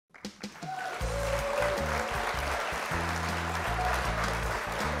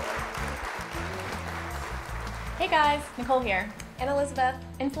guys, Nicole here. And Elizabeth.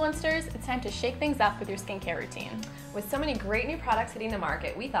 Influensters, it's time to shake things up with your skincare routine. With so many great new products hitting the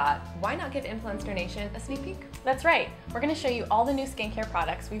market, we thought, why not give Influenster Nation a sneak peek? That's right. We're going to show you all the new skincare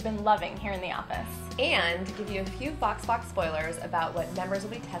products we've been loving here in the office. And give you a few VoxBox spoilers about what members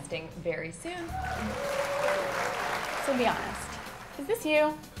will be testing very soon. So be honest, is this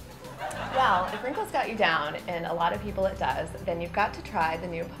you? Well, if wrinkles got you down, and a lot of people it does, then you've got to try the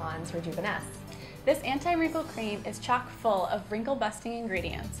new Pond's Rejuvenesce. This anti-wrinkle cream is chock full of wrinkle-busting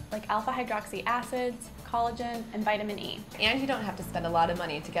ingredients like alpha-hydroxy acids, collagen, and vitamin E. And you don't have to spend a lot of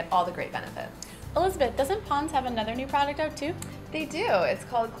money to get all the great benefits. Elizabeth, doesn't Pond's have another new product out too? They do. It's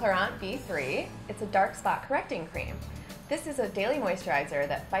called Clarant B3. It's a dark spot correcting cream. This is a daily moisturizer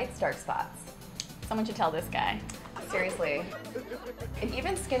that fights dark spots. Someone should tell this guy. Seriously. It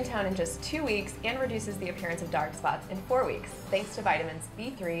evens skin tone in just 2 weeks and reduces the appearance of dark spots in 4 weeks, thanks to vitamins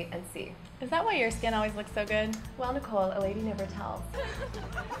B3 and C. Is that why your skin always looks so good? Well, Nicole, a lady never tells.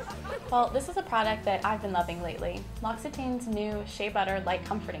 Well, this is a product that I've been loving lately, L'Occitane's new Shea Butter Light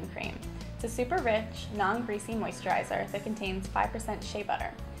Comforting Cream. It's a super rich, non-greasy moisturizer that contains 5% shea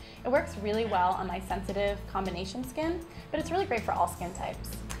butter. It works really well on my sensitive combination skin, but it's really great for all skin types.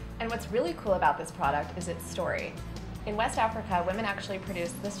 And what's really cool about this product is its story. In West Africa, women actually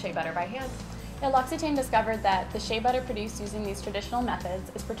produced this shea butter by hand. Yeah, L'Occitane discovered that the shea butter produced using these traditional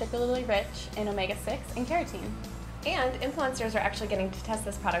methods is particularly rich in omega-6 and keratin. And influencers are actually getting to test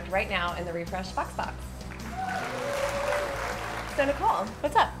this product right now in the refreshed VoxBox. So Nicole,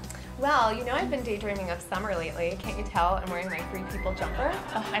 What's up? well, you know I've been daydreaming of summer lately. Can't you tell I'm wearing my Free People jumper?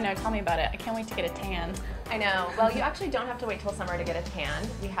 Oh, I know, tell me about it. I can't wait to get a tan. I know. Well, you actually don't have to wait till summer to get a tan.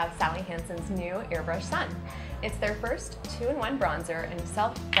 We have Sally Hansen's new Airbrush Sun. It's their first 2-in-1 bronzer and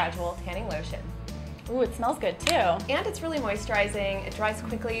self-gradual tanning lotion. Ooh, it smells good too. And it's really moisturizing. It dries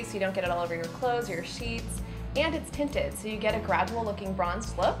quickly so you don't get it all over your clothes or your sheets. And it's tinted so you get a gradual looking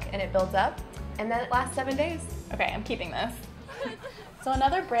bronzed look and it builds up and then it lasts 7 days. Okay, I'm keeping this. So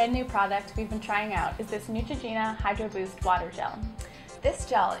another brand new product we've been trying out is this Neutrogena Hydro Boost Water Gel. This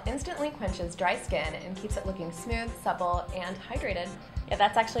gel instantly quenches dry skin and keeps it looking smooth, supple, and hydrated. Yeah,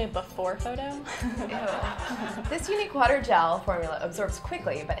 that's actually a before photo. Ew. This unique water gel formula absorbs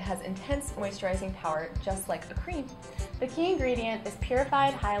quickly, but it has intense moisturizing power just like a cream. The key ingredient is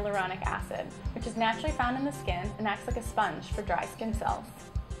purified hyaluronic acid, which is naturally found in the skin and acts like a sponge for dry skin cells.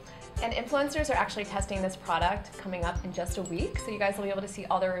 And influencers are actually testing this product coming up in just a week, so you guys will be able to see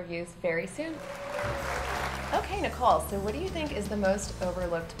all their reviews very soon. Okay, Nicole, so what do you think is the most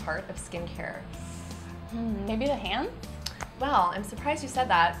overlooked part of skincare? Maybe the hands? Well, I'm surprised you said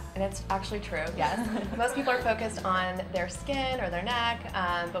that, and it's actually true, yes. Most people are focused on their skin or their neck,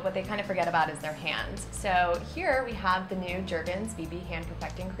 but what they kind of forget about is their hands. So here we have the new Jergens BB Hand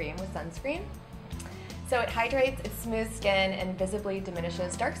Perfecting Cream with sunscreen. So it hydrates, it smooths skin, and visibly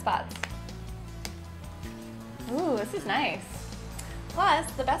diminishes dark spots. Ooh, this is nice. Plus,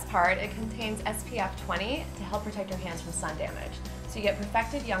 the best part, it contains SPF 20 to help protect your hands from sun damage. So you get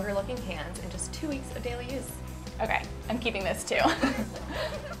perfected, younger looking hands in just 2 weeks of daily use. Okay, I'm keeping this too.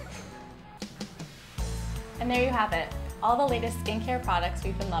 And there you have it, all the latest skincare products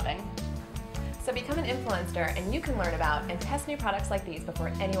we've been loving. So become an influencer and you can learn about and test new products like these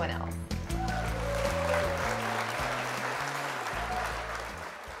before anyone else.